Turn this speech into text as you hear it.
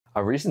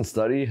A recent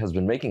study has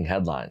been making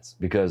headlines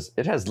because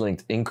it has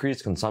linked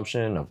increased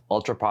consumption of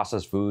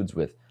ultra-processed foods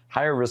with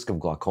higher risk of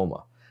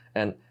glaucoma.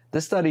 And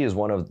this study is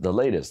one of the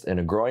latest in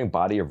a growing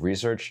body of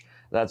research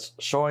that's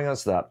showing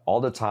us that all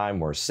the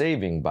time we're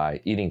saving by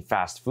eating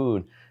fast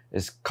food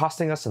is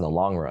costing us in the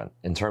long run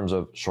in terms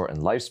of shortened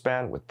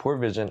lifespan with poor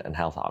vision and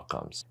health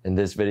outcomes. In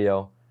this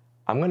video,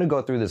 I'm going to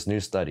go through this new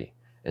study,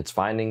 its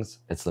findings,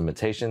 its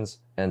limitations,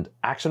 and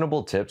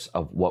actionable tips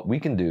of what we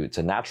can do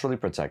to naturally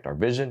protect our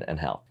vision and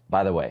health.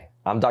 By the way,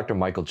 I'm Dr.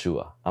 Michael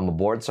Chua. I'm a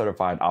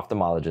board-certified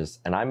ophthalmologist,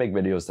 and I make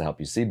videos to help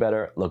you see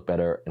better, look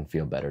better, and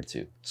feel better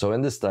too. So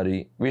in this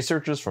study,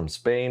 researchers from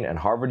Spain and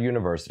Harvard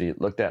University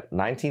looked at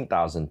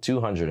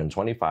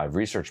 19,225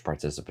 research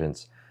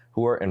participants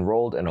who were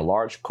enrolled in a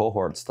large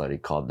cohort study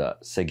called the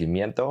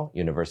Seguimiento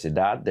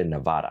Universidad de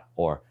Nevada,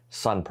 or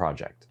SUN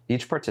project.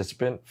 Each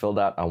participant filled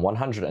out a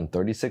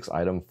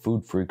 136-item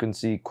food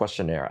frequency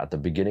questionnaire at the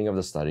beginning of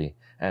the study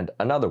and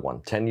another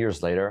one 10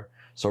 years later,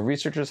 so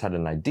researchers had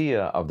an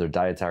idea of their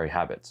dietary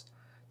habits.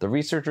 The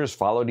researchers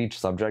followed each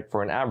subject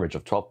for an average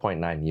of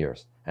 12.9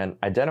 years and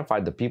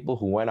identified the people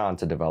who went on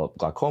to develop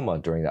glaucoma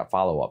during that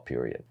follow-up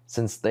period.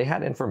 Since they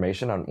had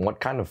information on what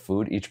kind of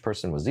food each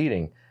person was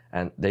eating,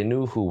 and they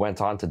knew who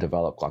went on to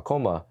develop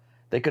glaucoma,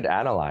 they could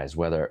analyze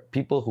whether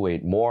people who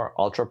ate more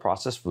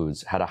ultra-processed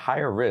foods had a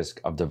higher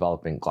risk of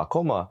developing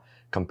glaucoma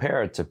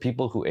compared to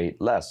people who ate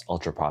less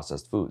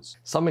ultra-processed foods.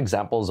 Some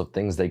examples of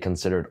things they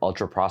considered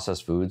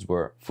ultra-processed foods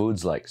were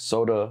foods like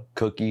soda,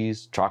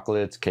 cookies,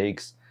 chocolates,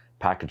 cakes,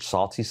 packaged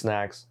salty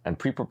snacks, and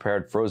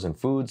pre-prepared frozen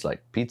foods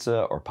like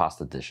pizza or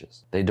pasta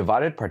dishes. They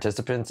divided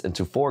participants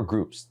into 4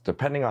 groups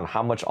depending on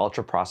how much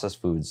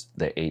ultra-processed foods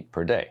they ate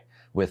per day,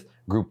 with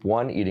Group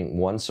 1 eating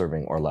 1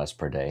 serving or less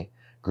per day,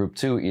 Group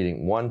 2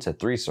 eating 1 to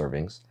 3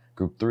 servings,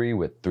 Group 3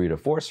 with 3 to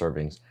 4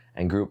 servings,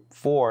 and Group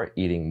 4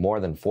 eating more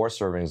than 4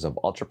 servings of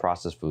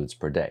ultra-processed foods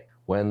per day.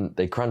 When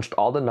they crunched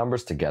all the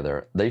numbers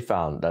together, they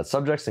found that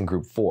subjects in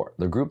Group 4,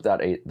 the group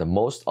that ate the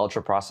most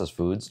ultra-processed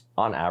foods,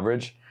 on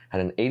average,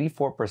 had an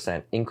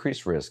 84%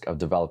 increased risk of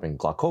developing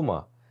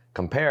glaucoma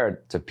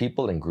compared to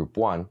people in Group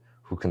 1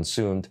 who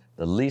consumed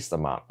the least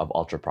amount of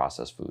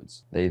ultra-processed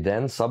foods. They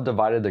then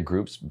subdivided the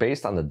groups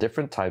based on the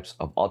different types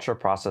of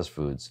ultra-processed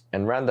foods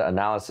and ran the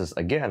analysis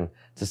again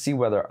to see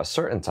whether a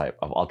certain type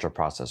of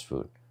ultra-processed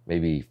food,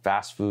 maybe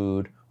fast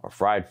food or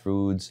fried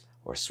foods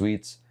or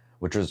sweets,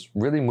 which was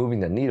really moving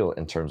the needle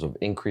in terms of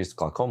increased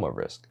glaucoma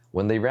risk.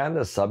 When they ran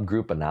the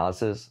subgroup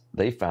analysis,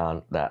 they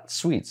found that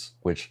sweets,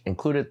 which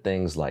included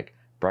things like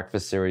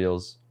breakfast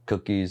cereals,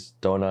 cookies,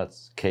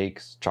 donuts,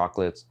 cakes,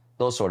 chocolates,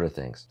 those sort of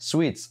things.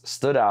 Sweets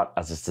stood out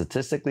as a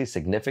statistically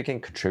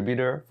significant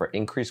contributor for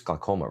increased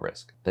glaucoma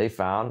risk. They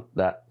found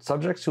that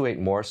subjects who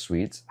ate more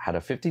sweets had a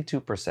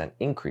 52%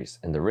 increase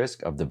in the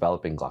risk of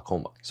developing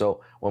glaucoma.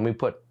 So when we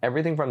put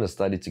everything from the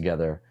study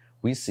together,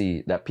 we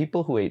see that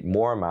people who ate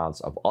more amounts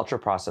of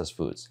ultra-processed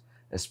foods,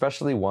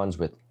 especially ones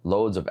with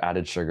loads of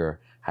added sugar,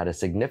 had a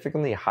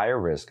significantly higher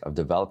risk of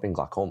developing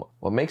glaucoma.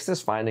 What makes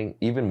this finding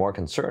even more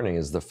concerning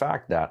is the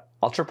fact that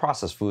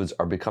ultra-processed foods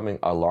are becoming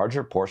a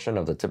larger portion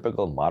of the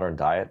typical modern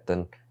diet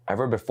than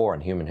ever before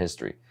in human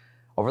history.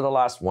 Over the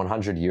last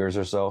 100 years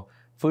or so,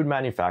 food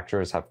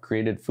manufacturers have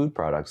created food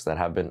products that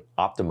have been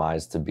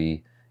optimized to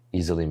be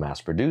easily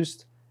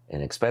mass-produced,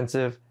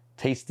 inexpensive,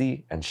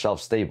 tasty, and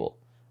shelf-stable.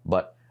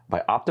 But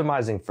by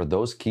optimizing for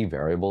those key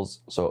variables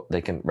so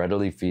they can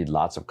readily feed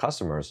lots of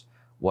customers,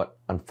 what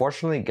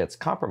unfortunately gets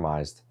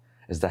compromised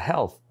is the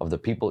health of the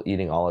people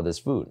eating all of this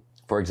food.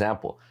 For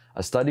example,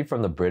 a study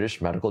from the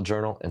British Medical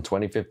Journal in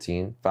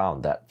 2015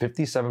 found that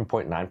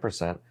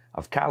 57.9%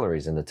 of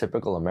calories in the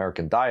typical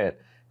American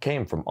diet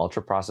came from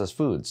ultra-processed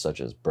foods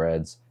such as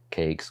breads,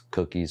 cakes,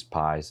 cookies,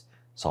 pies,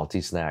 salty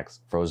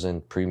snacks,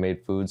 frozen,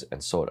 pre-made foods,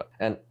 and soda.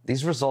 And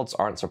these results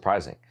aren't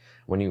surprising.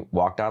 When you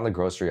walk down the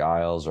grocery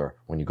aisles or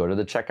when you go to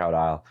the checkout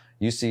aisle,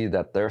 you see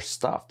that they're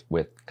stuffed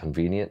with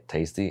convenient,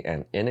 tasty,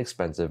 and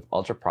inexpensive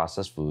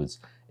ultra-processed foods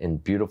in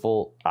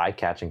beautiful,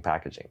 eye-catching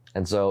packaging.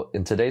 And so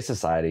in today's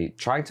society,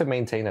 trying to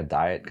maintain a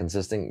diet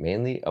consisting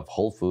mainly of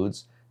whole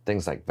foods,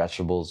 things like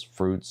vegetables,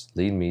 fruits,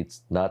 lean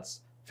meats,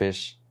 nuts,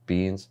 fish,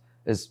 beans,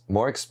 is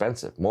more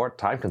expensive, more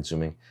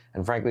time-consuming,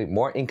 and frankly,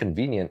 more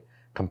inconvenient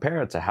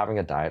compared to having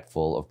a diet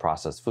full of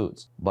processed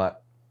foods.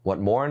 But what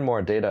more and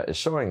more data is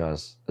showing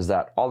us is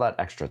that all that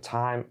extra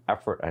time,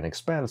 effort, and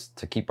expense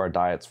to keep our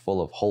diets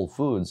full of whole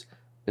foods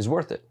is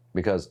worth it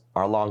because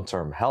our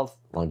long-term health,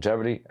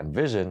 longevity, and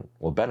vision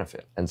will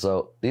benefit. And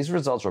so these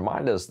results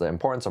remind us the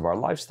importance of our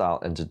lifestyle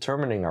in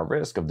determining our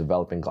risk of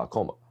developing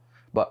glaucoma.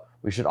 But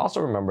we should also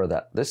remember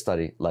that this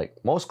study, like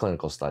most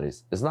clinical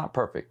studies, is not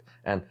perfect,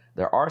 and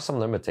there are some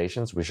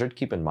limitations we should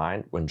keep in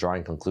mind when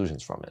drawing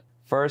conclusions from it.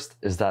 First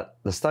is that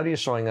the study is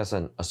showing us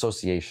an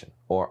association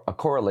or a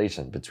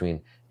correlation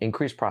between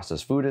increased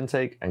processed food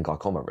intake and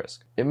glaucoma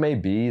risk. It may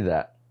be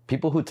that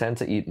people who tend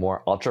to eat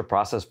more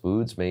ultra-processed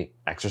foods may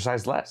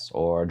exercise less,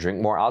 or drink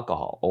more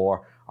alcohol,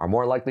 or are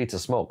more likely to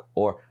smoke,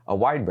 or a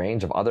wide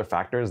range of other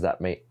factors that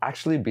may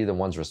actually be the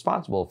ones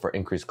responsible for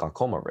increased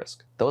glaucoma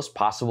risk. Those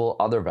possible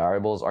other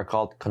variables are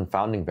called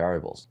confounding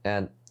variables,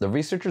 and the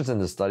researchers in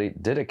this study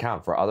did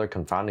account for other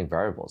confounding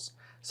variables,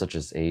 such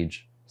as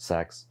age,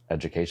 sex,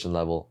 education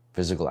level,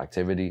 physical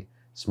activity,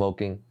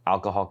 smoking,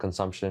 alcohol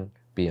consumption,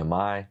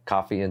 BMI,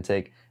 coffee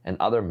intake, and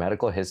other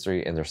medical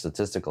history in their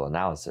statistical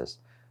analysis.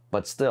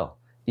 But still,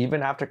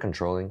 even after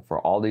controlling for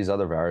all these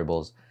other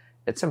variables,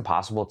 it's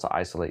impossible to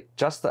isolate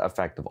just the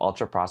effect of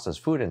ultra-processed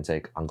food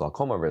intake on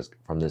glaucoma risk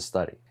from this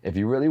study. If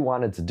you really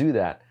wanted to do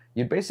that,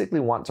 you'd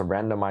basically want to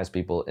randomize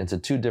people into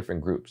two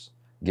different groups,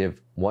 give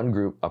one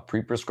group a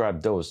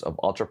pre-prescribed dose of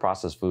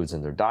ultra-processed foods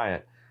in their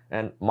diet,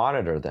 and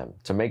monitor them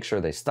to make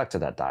sure they stuck to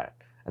that diet.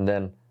 And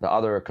then the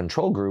other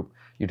control group,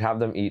 you'd have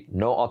them eat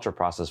no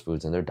ultra-processed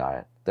foods in their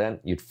diet. Then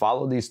you'd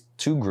follow these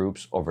two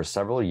groups over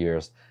several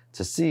years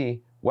to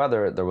see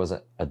whether there was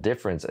a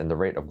difference in the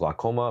rate of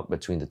glaucoma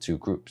between the two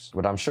groups.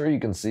 But I'm sure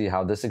you can see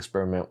how this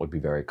experiment would be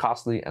very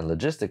costly and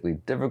logistically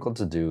difficult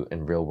to do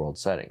in real-world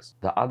settings.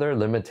 The other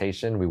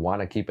limitation we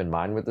want to keep in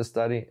mind with this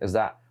study is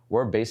that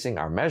we're basing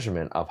our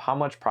measurement of how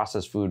much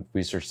processed food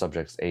research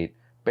subjects ate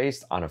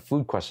based on a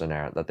food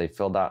questionnaire that they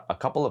filled out a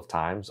couple of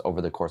times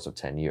over the course of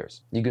 10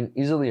 years. You can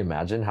easily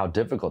imagine how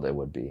difficult it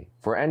would be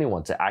for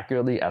anyone to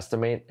accurately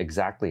estimate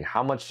exactly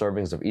how much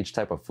servings of each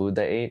type of food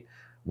they ate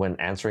when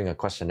answering a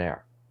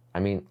questionnaire. I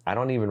mean, I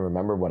don't even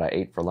remember what I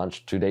ate for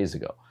lunch 2 days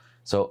ago.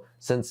 So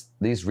since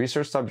these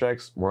research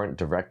subjects weren't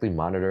directly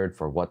monitored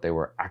for what they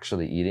were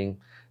actually eating,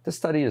 this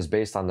study is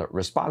based on the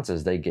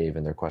responses they gave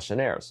in their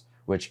questionnaires,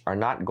 which are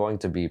not going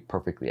to be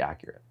perfectly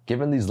accurate.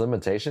 Given these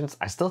limitations,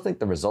 I still think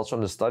the results from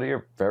the study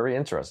are very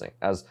interesting,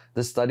 as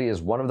this study is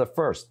one of the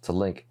first to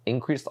link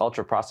increased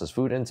ultra-processed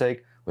food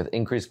intake with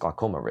increased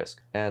glaucoma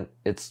risk. And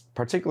it's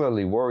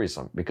particularly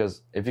worrisome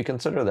because if you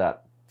consider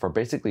that for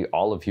basically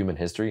all of human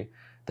history,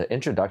 the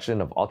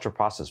introduction of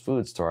ultra-processed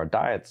foods to our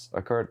diets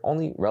occurred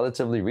only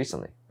relatively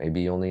recently,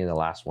 maybe only in the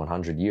last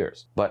 100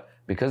 years. But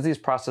because these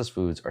processed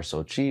foods are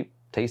so cheap,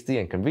 tasty,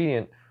 and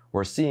convenient,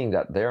 we're seeing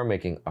that they are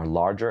making a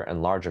larger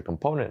and larger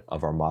component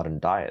of our modern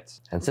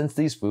diets. And since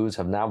these foods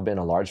have now been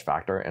a large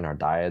factor in our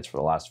diets for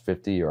the last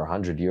 50 or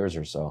 100 years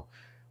or so,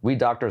 we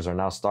doctors are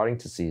now starting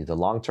to see the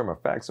long-term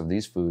effects of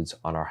these foods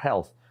on our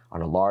health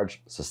on a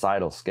large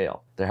societal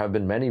scale. There have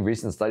been many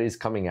recent studies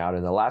coming out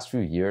in the last few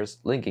years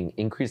linking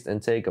increased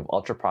intake of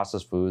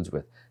ultra-processed foods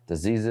with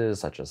diseases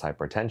such as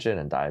hypertension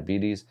and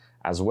diabetes,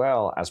 as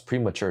well as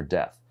premature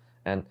death.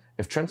 And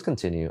if trends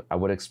continue, I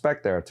would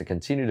expect there to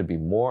continue to be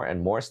more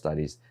and more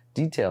studies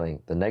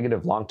detailing the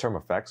negative long-term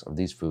effects of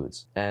these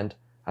foods. And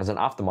as an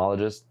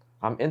ophthalmologist,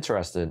 I'm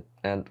interested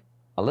and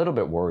a little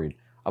bit worried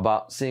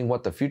about seeing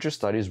what the future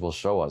studies will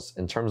show us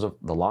in terms of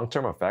the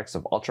long-term effects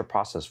of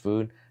ultra-processed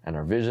food and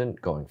our vision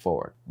going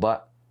forward.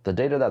 But the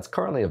data that's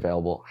currently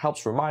available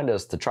helps remind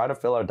us to try to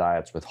fill our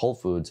diets with whole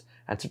foods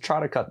and to try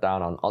to cut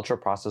down on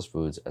ultra-processed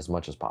foods as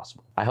much as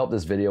possible. I hope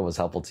this video was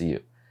helpful to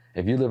you.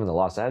 If you live in the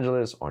Los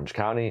Angeles, Orange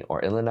County,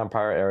 or Inland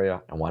Empire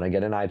area and want to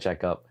get an eye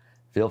checkup,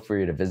 feel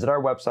free to visit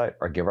our website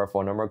or give our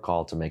phone number a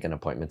call to make an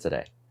appointment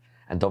today.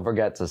 And don't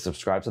forget to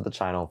subscribe to the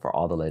channel for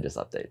all the latest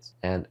updates.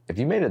 And if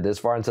you made it this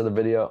far into the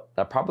video,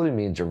 that probably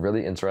means you're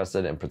really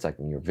interested in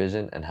protecting your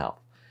vision and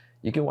health.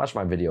 You can watch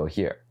my video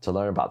here to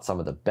learn about some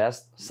of the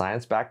best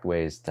science-backed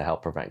ways to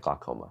help prevent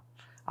glaucoma.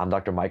 I'm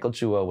Dr. Michael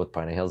Chua with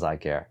Point of Hills Eye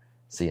Care.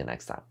 See you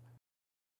next time.